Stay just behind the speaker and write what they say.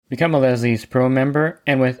Become a Leslie's Pro member,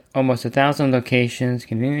 and with almost 1,000 locations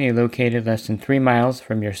conveniently located less than 3 miles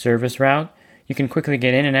from your service route, you can quickly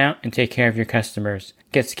get in and out and take care of your customers.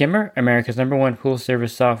 Get Skimmer, America's #1 pool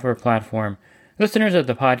service software platform. Listeners of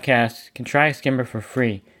the podcast can try Skimmer for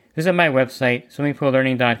free. Visit my website,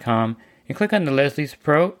 swimmingpoollearning.com, and click on the Leslie's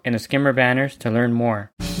Pro and the Skimmer banners to learn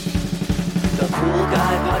more. The Pool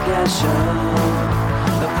Guy Podcast Show.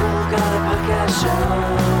 The Pool Guy Podcast Show.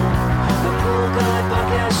 The Pool Guy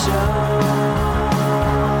Podcast Show.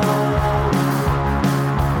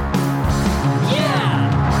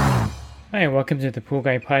 Yeah! Hi, welcome to the Pool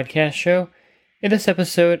Guy Podcast Show. In this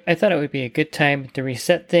episode, I thought it would be a good time to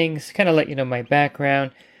reset things, kind of let you know my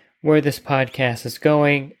background, where this podcast is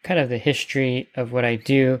going, kind of the history of what I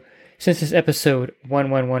do. Since it's episode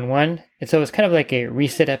 1111, and so it's kind of like a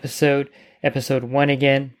reset episode 1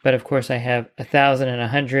 again, but of course I have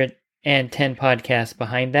 1,110 podcasts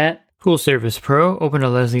behind that. Pool Service Pro, open a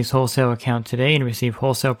Leslie's wholesale account today and receive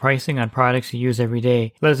wholesale pricing on products you use every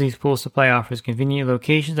day. Leslie's Pool Supply offers convenient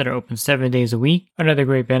locations that are open 7 days a week. Another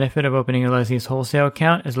great benefit of opening a Leslie's wholesale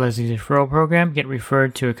account is Leslie's referral program. Get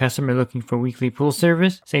referred to a customer looking for weekly pool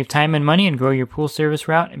service. Save time and money and grow your pool service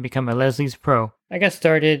route and become a Leslie's Pro. I got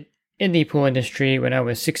started in the pool industry when I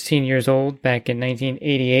was 16 years old back in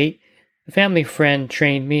 1988. A family friend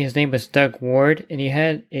trained me. His name was Doug Ward, and he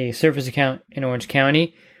had a service account in Orange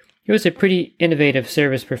County. He was a pretty innovative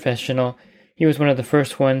service professional. He was one of the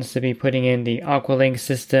first ones to be putting in the Aqualink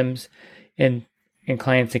systems in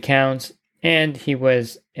clients' accounts, and he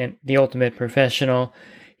was the ultimate professional.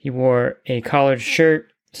 He wore a collared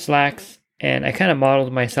shirt, slacks, and I kind of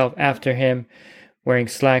modeled myself after him, wearing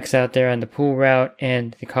slacks out there on the pool route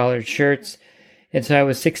and the collared shirts. And so I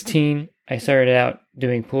was 16. I started out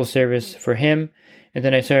doing pool service for him, and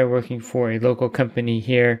then I started working for a local company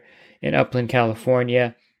here in Upland,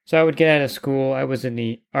 California. So I would get out of school. I was in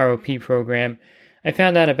the ROP program. I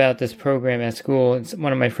found out about this program at school, and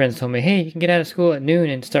one of my friends told me, hey, you can get out of school at noon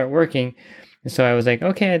and start working. And so I was like,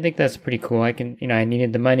 okay, I think that's pretty cool. I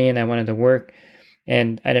needed the money and I wanted to work,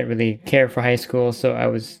 and I didn't really care for high school. So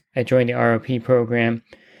I joined the ROP program,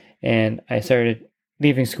 and I started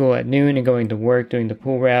leaving school at noon and going to work, doing the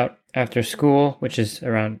pool route after school, which is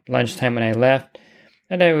around lunchtime when I left.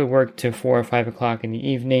 And I would work to 4 or 5 o'clock in the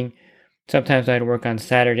evening. Sometimes I'd work on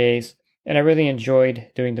Saturdays, and I really enjoyed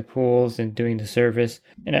doing the pools and doing the service.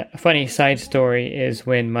 And a funny side story is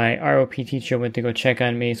when my ROP teacher went to go check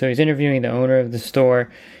on me. So he's interviewing the owner of the store,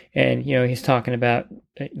 and the owner's talking about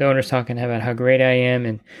how great I am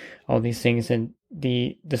and all these things. And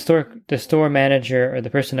the store manager, or the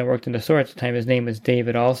person that worked in the store at the time, his name was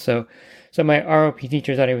David also. So my ROP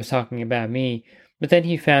teacher thought he was talking about me, but then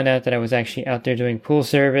he found out that I was actually out there doing pool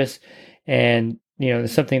service, and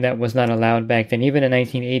something that was not allowed back then. Even in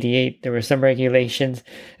 1988, there were some regulations.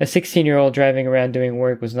 A 16-year-old driving around doing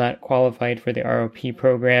work was not qualified for the ROP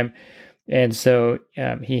program. And so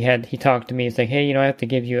he talked to me. It's like, hey, I have to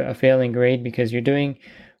give you a failing grade because you're doing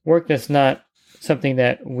work that's not something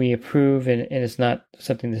that we approve, and it's not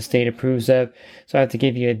something the state approves of. So I have to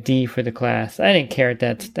give you a D for the class. I didn't care at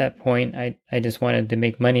that point. I just wanted to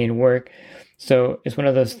make money and work. So it's one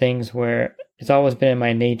of those things where it's always been in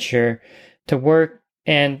my nature to work,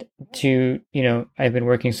 and to, I've been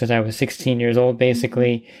working since I was 16 years old,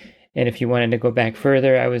 basically. And if you wanted to go back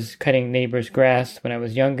further, I was cutting neighbors' grass when I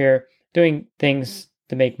was younger, doing things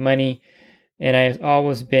to make money. And I've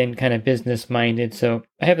always been kind of business minded. So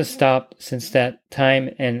I haven't stopped since that time.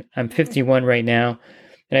 And I'm 51 right now.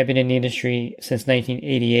 And I've been in the industry since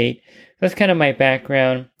 1988. That's kind of my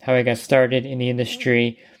background, how I got started in the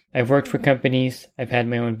industry. I've worked for companies. I've had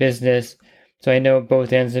my own business. So I know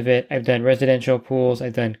both ends of it. I've done residential pools.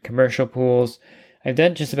 I've done commercial pools. I've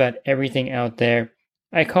done just about everything out there.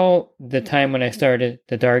 I call the time when I started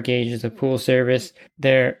the dark ages of pool service.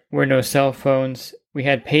 There were no cell phones. We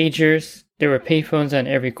had pagers. There were payphones on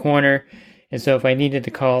every corner. And so if I needed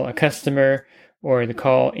to call a customer or to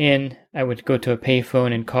call in, I would go to a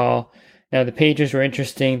payphone and call. Now the pagers were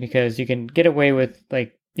interesting because you can get away with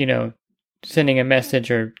sending a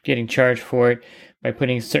message or getting charged for it by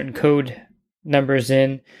putting certain code numbers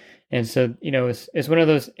in. And so, it's one of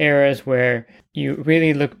those eras where you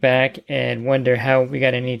really look back and wonder how we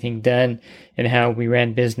got anything done and how we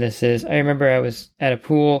ran businesses. I remember I was at a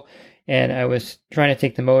pool and I was trying to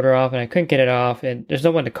take the motor off and I couldn't get it off, and there's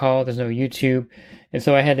no one to call, there's no YouTube. And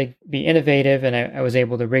so I had to be innovative, and I was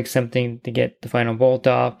able to rig something to get the final bolt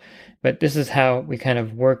off. But this is how we kind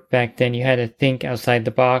of worked back then. You had to think outside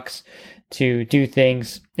the box to do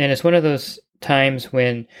things. And it's one of those times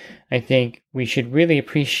when I think we should really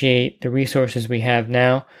appreciate the resources we have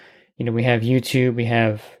now. we have YouTube, we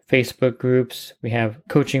have Facebook groups, we have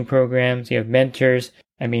coaching programs, you have mentors.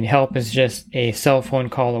 I mean, help is just a cell phone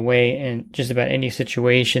call away in just about any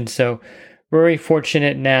situation. So we're very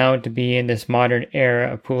fortunate now to be in this modern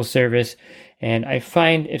era of pool service. And I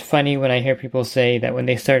find it funny when I hear people say that when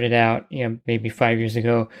they started out, maybe 5 years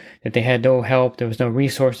ago, that they had no help, there was no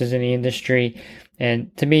resources in the industry.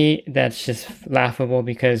 And to me, that's just laughable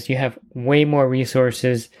because you have way more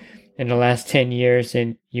resources in the last 10 years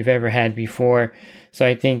than you've ever had before. So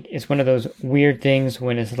I think it's one of those weird things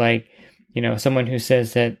when it's like, someone who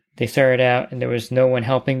says that they started out and there was no one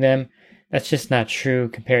helping them. That's just not true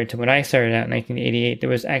compared to when I started out in 1988. There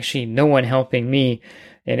was actually no one helping me.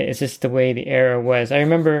 And it's just the way the era was. I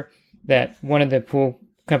remember that one of the pool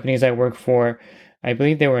companies I worked for, I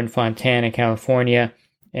believe they were in Fontana, California.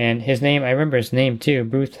 And his name, I remember his name too,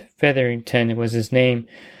 Bruce Featherington was his name.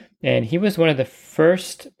 And he was one of the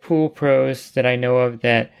first pool pros that I know of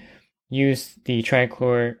that used the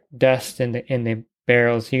trichlor dust in the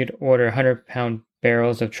barrels. He would order 100-pound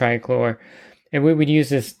barrels of trichlor. And we would use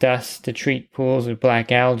this dust to treat pools with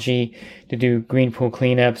black algae, to do green pool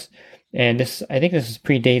cleanups. And I think this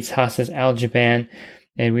predates Haas's algae ban.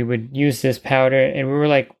 And we would use this powder, and we were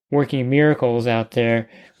like working miracles out there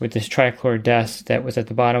with this trichlor dust that was at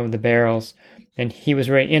the bottom of the barrels. And he was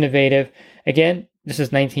very innovative. Again, this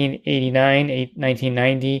is 1989,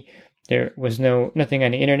 1990. There was nothing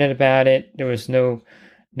on the internet about it. There was no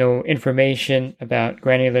information about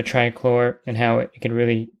granular trichlor and how it could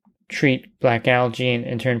really treat black algae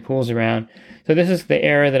and turn pools around. So this is the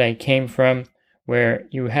era that I came from, where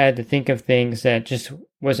you had to think of things that just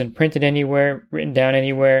wasn't printed anywhere, written down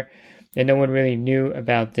anywhere, and no one really knew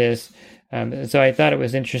about this. So I thought it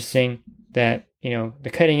was interesting that, the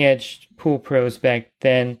cutting edge pool pros back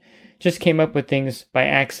then just came up with things by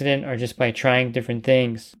accident or just by trying different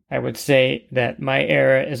things. I would say that my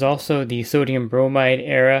era is also the sodium bromide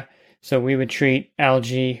era. So we would treat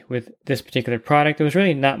algae with this particular product. There was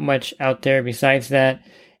really not much out there besides that.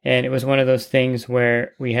 And it was one of those things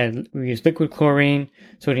where we used liquid chlorine,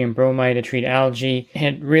 sodium bromide to treat algae.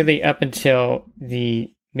 And really up until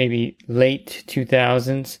the maybe late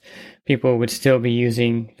 2000s, people would still be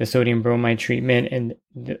using the sodium bromide treatment. And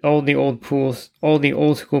all the old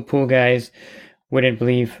school pool guys didn't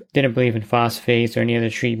believe in phosphates or any other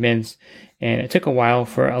treatments. And it took a while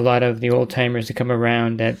for a lot of the old timers to come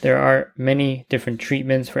around that there are many different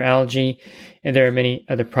treatments for algae, and there are many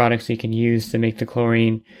other products you can use to make the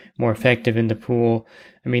chlorine more effective in the pool.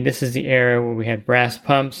 I mean, this is the era where we had brass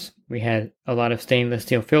pumps, we had a lot of stainless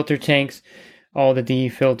steel filter tanks. All the DE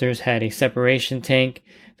filters had a separation tank.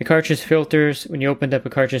 The cartridge filters, when you opened up a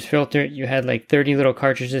cartridge filter, you had like 30 little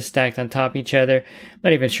cartridges stacked on top of each other. I'm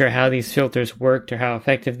not even sure how these filters worked or how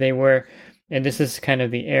effective they were. And this is kind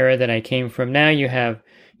of the era that I came from. Now you have,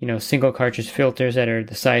 single cartridge filters that are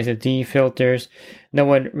the size of DE filters. No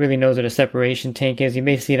one really knows what a separation tank is. You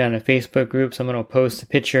may see it on a Facebook group. Someone will post a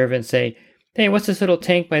picture of it and say, hey, what's this little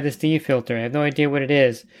tank by this DE filter? I have no idea what it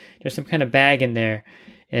is. There's some kind of bag in there.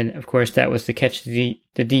 And of course, that was to catch the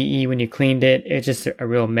DE when you cleaned it. It's just a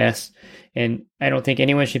real mess. And I don't think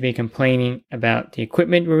anyone should be complaining about the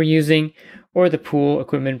equipment we're using or the pool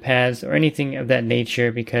equipment pads or anything of that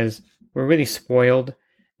nature, because we're really spoiled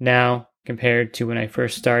now compared to when I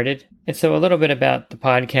first started. And so a little bit about the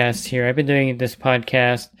podcast here. I've been doing this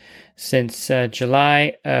podcast since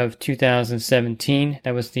July of 2017.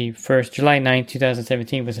 That was the first, July 9th,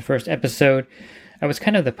 2017 was the first episode. I was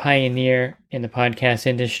kind of the pioneer in the podcast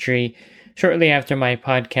industry. Shortly after my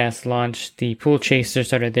podcast launched, the Pool Chasers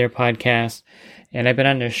started their podcast, and I've been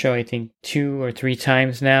on their show, I think, 2 or 3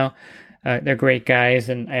 times now. They're great guys,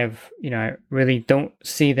 and I really don't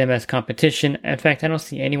see them as competition. In fact, I don't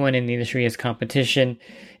see anyone in the industry as competition.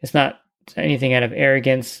 It's not anything out of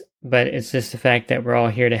arrogance, but it's just the fact that we're all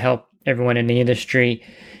here to help everyone in the industry,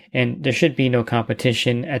 and there should be no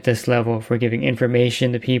competition at this level. If we're giving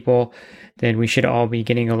information to people, then we should all be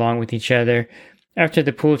getting along with each other. After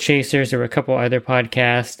the Pool Chasers, there were a couple other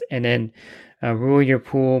podcasts, and then Rule Your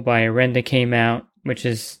Pool by Arenda came out, which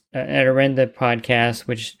is an Arenda podcast,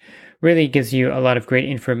 which really gives you a lot of great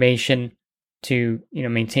information to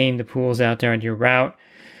maintain the pools out there on your route.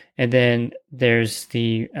 And then there's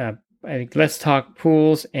the I think Let's Talk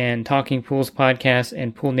Pools and Talking Pools podcast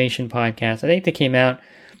and Pool Nation podcast. I think they came out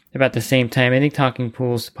about the same time. I think Talking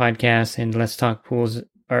Pools podcast and Let's Talk Pools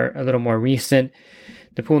are a little more recent.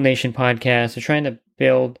 The Pool Nation podcast are trying to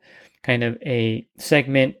build kind of a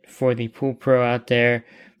segment for the pool pro out there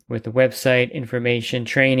with the website, information,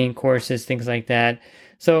 training, courses, things like that.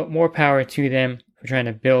 So more power to them for trying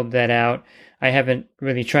to build that out. I haven't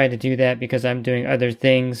really tried to do that because I'm doing other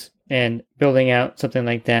things and building out something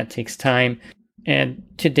like that takes time. And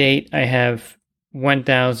to date, I have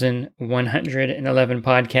 1,111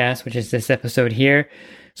 podcasts, which is this episode here.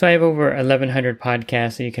 So I have over 1,100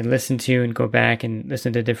 podcasts that you can listen to and go back and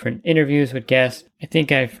listen to different interviews with guests. I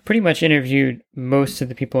think I've pretty much interviewed most of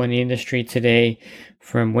the people in the industry today,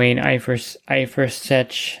 from Wayne Iversech, I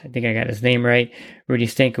think I got his name right, Rudy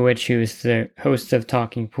Stankiewicz, who is the host of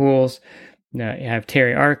Talking Pools. I have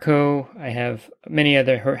Terry Arco. I have many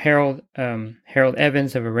other, Harold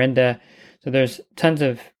Evans of Arenda. So there's tons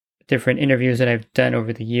of different interviews that I've done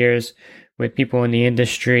over the years with people in the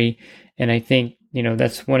industry. And I think,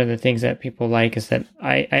 that's one of the things that people like, is that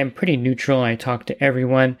I am pretty neutral. I talk to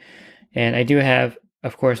everyone, and I do have,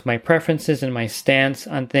 of course, my preferences and my stance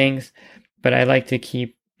on things, but I like to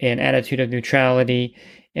keep an attitude of neutrality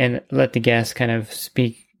and let the guests kind of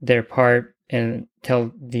speak their part and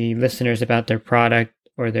tell the listeners about their product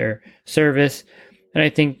or their service. And I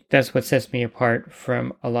think that's what sets me apart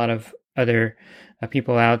from a lot of other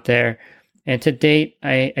people out there. And to date,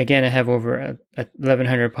 I have over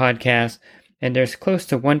 1,100 podcasts, and there's close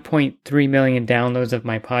to 1.3 million downloads of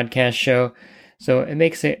my podcast show. So it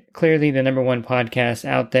makes it clearly the number one podcast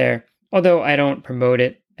out there, although I don't promote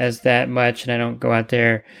it as that much, and I don't go out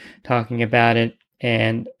there talking about it.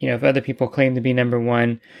 And, if other people claim to be number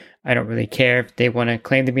one, I don't really care if they want to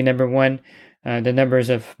claim to be number one. The numbers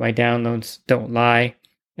of my downloads don't lie.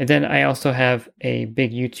 And then I also have a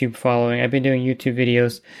big YouTube following. I've been doing YouTube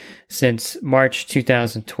videos since March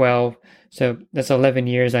 2012. So that's 11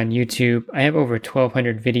 years on YouTube. I have over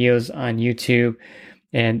 1,200 videos on YouTube.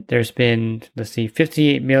 And there's been,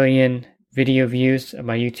 58 million video views of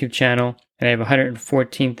my YouTube channel. And I have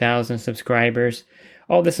 114,000 subscribers.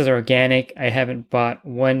 All this is organic. I haven't bought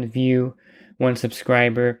one view, one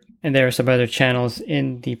subscriber. And there are some other channels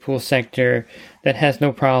in the pool sector that has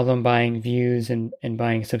no problem buying views and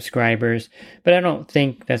buying subscribers. But I don't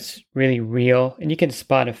think that's really real. And you can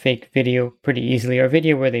spot a fake video pretty easily, or a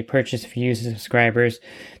video where they purchase views and subscribers.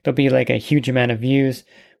 There'll be like a huge amount of views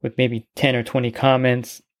with maybe 10 or 20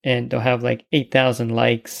 comments, and they'll have like 8,000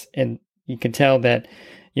 likes. And you can tell that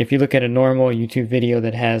if you look at a normal YouTube video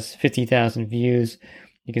that has 50,000 views,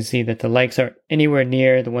 you can see that the likes are anywhere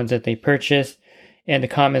near the ones that they purchased. And the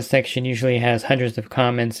comment section usually has hundreds of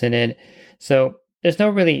comments in it. So there's no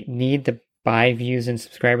really need to buy views and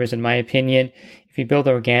subscribers, in my opinion. If you build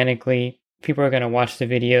organically, people are going to watch the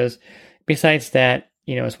videos. Besides that,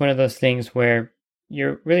 it's one of those things where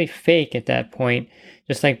you're really fake at that point,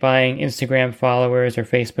 just like buying Instagram followers or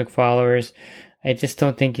Facebook followers. I just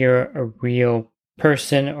don't think you're a real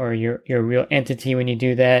person, or you're a real entity when you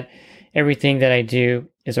do that. Everything that I do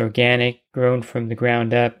is organic, grown from the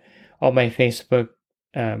ground up. All my Facebook,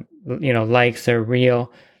 likes are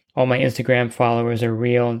real. All my Instagram followers are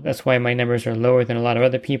real. That's why my numbers are lower than a lot of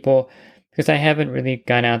other people, because I haven't really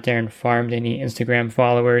gone out there and farmed any Instagram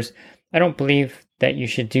followers. I don't believe that you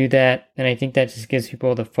should do that. And I think that just gives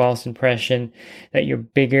people the false impression that you're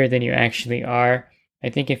bigger than you actually are. I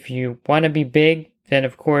think if you want to be big, then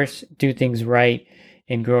of course, do things right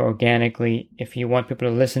and grow organically. If you want people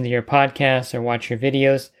to listen to your podcasts or watch your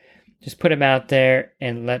videos, just put them out there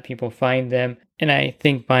and let people find them. And I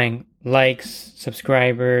think buying likes,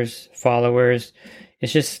 subscribers, followers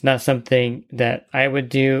is just not something that I would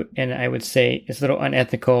do. And I would say it's a little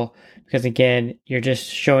unethical, because again, you're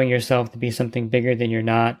just showing yourself to be something bigger than you're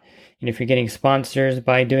not. And if you're getting sponsors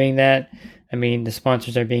by doing that, the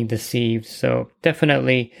sponsors are being deceived. So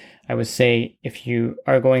definitely, I would say if you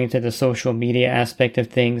are going into the social media aspect of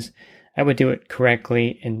things, I would do it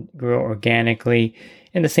correctly and grow organically.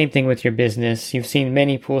 And the same thing with your business. You've seen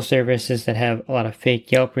many pool services that have a lot of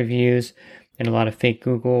fake Yelp reviews and a lot of fake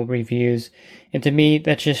Google reviews. And to me,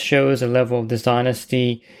 that just shows a level of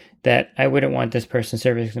dishonesty that I wouldn't want this person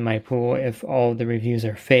servicing my pool if all the reviews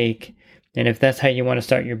are fake. And if that's how you want to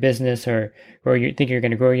start your business, or you think you're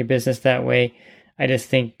going to grow your business that way, I just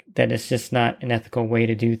think that it's just not an ethical way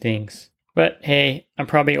to do things. But hey, I'm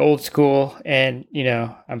probably old school, and,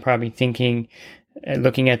 I'm probably thinking,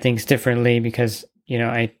 looking at things differently, because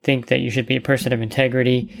I think that you should be a person of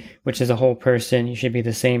integrity, which is a whole person. You should be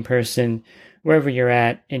the same person wherever you're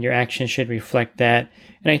at, and your actions should reflect that.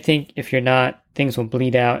 And I think if you're not, things will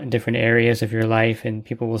bleed out in different areas of your life, and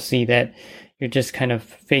people will see that you're just kind of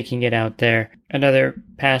faking it out there. Another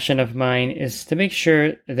passion of mine is to make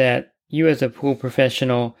sure that you as a pool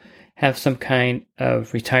professional have some kind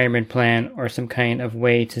of retirement plan, or some kind of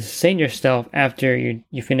way to sustain yourself after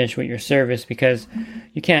you finish with your service, because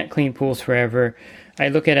you can't clean pools forever. I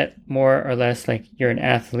look at it more or less like you're an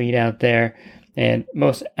athlete out there. And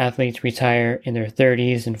most athletes retire in their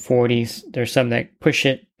 30s and 40s. There's some that push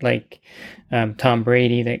it, like Tom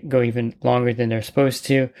Brady, that go even longer than they're supposed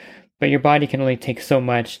to. But your body can only take so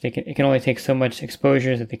much. It can only take so much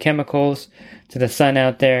exposure to the chemicals, to the sun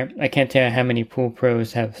out there. I can't tell you how many pool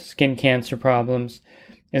pros have skin cancer problems.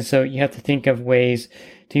 And so you have to think of ways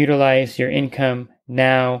to utilize your income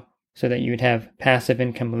now so that you would have passive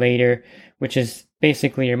income later, which is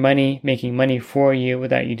basically your money, making money for you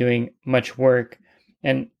without you doing much work.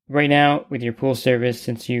 And right now with your pool service,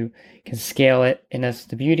 since you can scale it, and that's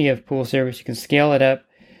the beauty of pool service, you can scale it up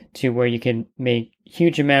to where you can make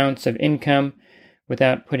huge amounts of income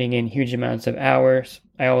without putting in huge amounts of hours.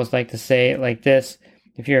 I always like to say it like this: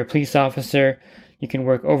 if you're a police officer, you can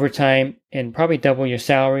work overtime and probably double your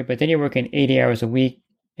salary, but then you're working 80 hours a week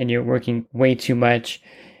and you're working way too much.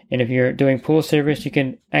 And if you're doing pool service, you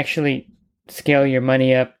can actually scale your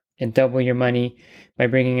money up and double your money by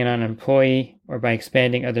bringing in an employee or by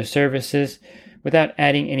expanding other services without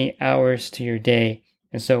adding any hours to your day.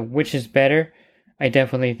 And so which is better? I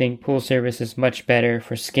definitely think pool service is much better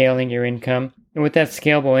for scaling your income. And with that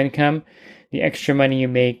scalable income, the extra money you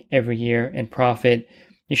make every year in profit,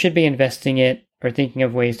 you should be investing it or thinking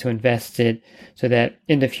of ways to invest it so that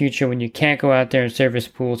in the future, when you can't go out there and service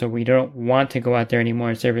pools, or we don't want to go out there anymore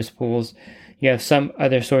and service pools, you have some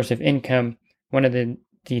other source of income. One of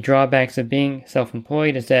the drawbacks of being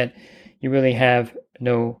self-employed is that you really have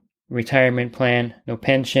no retirement plan, no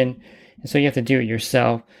pension, and so you have to do it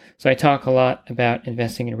yourself. So I talk a lot about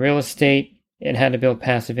investing in real estate and how to build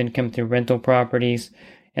passive income through rental properties.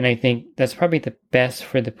 And I think that's probably the best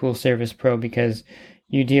for the pool service pro because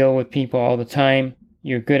you deal with people all the time.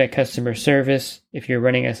 You're good at customer service. If you're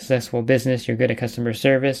running a successful business, you're good at customer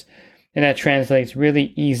service. And that translates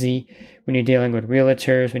really easy when you're dealing with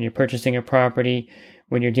realtors, when you're purchasing a property,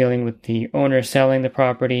 when you're dealing with the owner selling the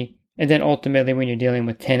property, and then ultimately when you're dealing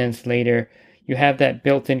with tenants later. You have that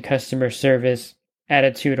built-in customer service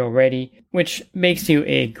attitude already, which makes you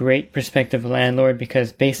a great prospective landlord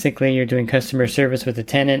because basically you're doing customer service with the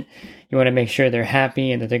tenant. You want to make sure they're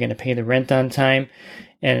happy and that they're going to pay the rent on time.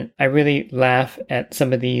 And I really laugh at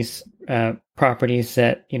some of these properties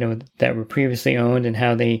that, that were previously owned and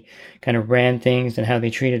how they kind of ran things and how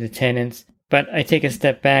they treated the tenants. But I take a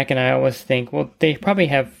step back and I always think, well, they probably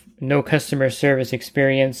have no customer service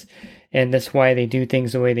experience and that's why they do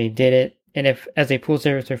things the way they did it. And if, as a pool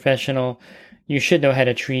service professional, you should know how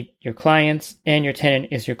to treat your clients, and your tenant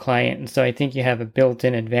is your client. And so I think you have a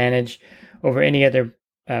built-in advantage over any other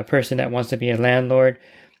person that wants to be a landlord.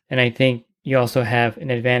 And I think you also have an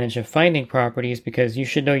advantage of finding properties because you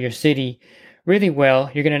should know your city really well.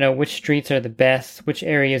 You're going to know which streets are the best, which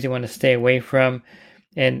areas you want to stay away from.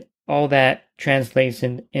 And all that translates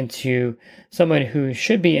into someone who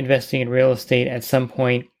should be investing in real estate at some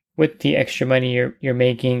point with the extra money you're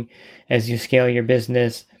making as you scale your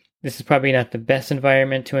business. This is probably not the best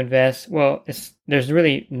environment to invest. Well, there's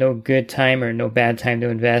really no good time or no bad time to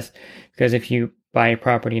invest because if you buy a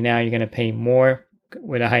property now, you're going to pay more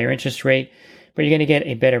with a higher interest rate, but you're going to get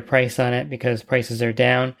a better price on it because prices are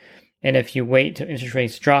down. And if you wait till interest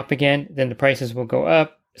rates drop again, then the prices will go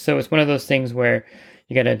up. So it's one of those things where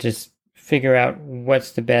you got to just figure out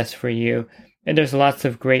what's the best for you. And there's lots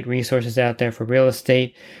of great resources out there for real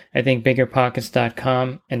estate. I think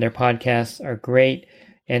biggerpockets.com and their podcasts are great.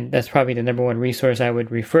 And that's probably the number one resource I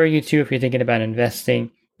would refer you to if you're thinking about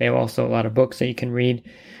investing. They have also a lot of books that you can read.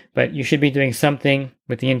 But you should be doing something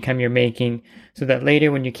with the income you're making so that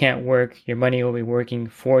later when you can't work, your money will be working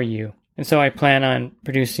for you. And so I plan on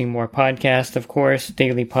producing more podcasts, of course,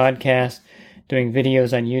 daily podcasts, doing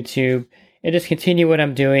videos on YouTube, and just continue what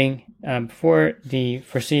I'm doing for the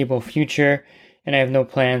foreseeable future. And I have no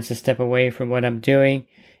plans to step away from what I'm doing.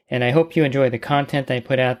 And I hope you enjoy the content I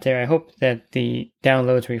put out there. I hope that the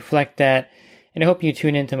downloads reflect that. And I hope you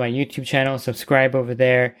tune into my YouTube channel, subscribe over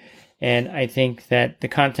there. And I think that the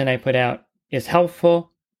content I put out is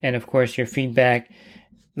helpful. And of course, your feedback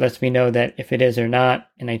lets me know that if it is or not.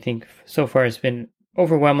 And I think so far it's been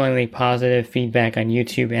overwhelmingly positive feedback on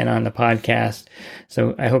YouTube and on the podcast.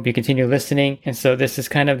 So I hope you continue listening. And so this is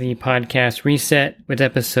kind of the podcast reset with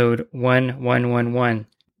episode 1111.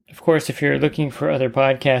 Of course, if you're looking for other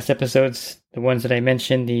podcast episodes, the ones that I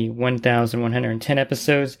mentioned, the 1,110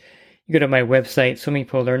 episodes, you go to my website,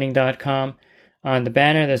 swimmingpoollearning.com. On the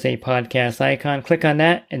banner, there's a podcast icon. Click on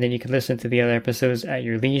that, and then you can listen to the other episodes at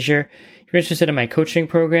your leisure. If you're interested in my coaching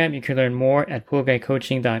program, you can learn more at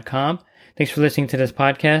poolguycoaching.com. Thanks for listening to this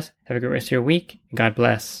podcast. Have a great rest of your week, and God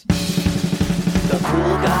bless. The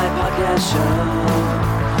Pool Guy Podcast Show.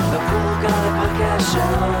 The Pool Guy Podcast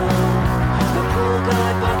Show. The Pool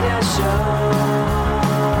Guy Podcast Show.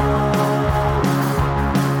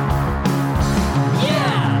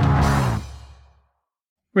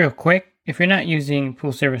 Real quick, if you're not using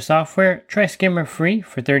pool service software, try Skimmer free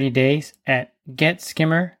for 30 days at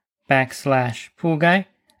getskimmer.com/poolguy.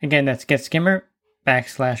 Again, that's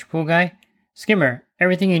getskimmer.com/poolguy. Skimmer,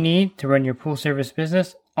 everything you need to run your pool service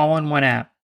business all in one app.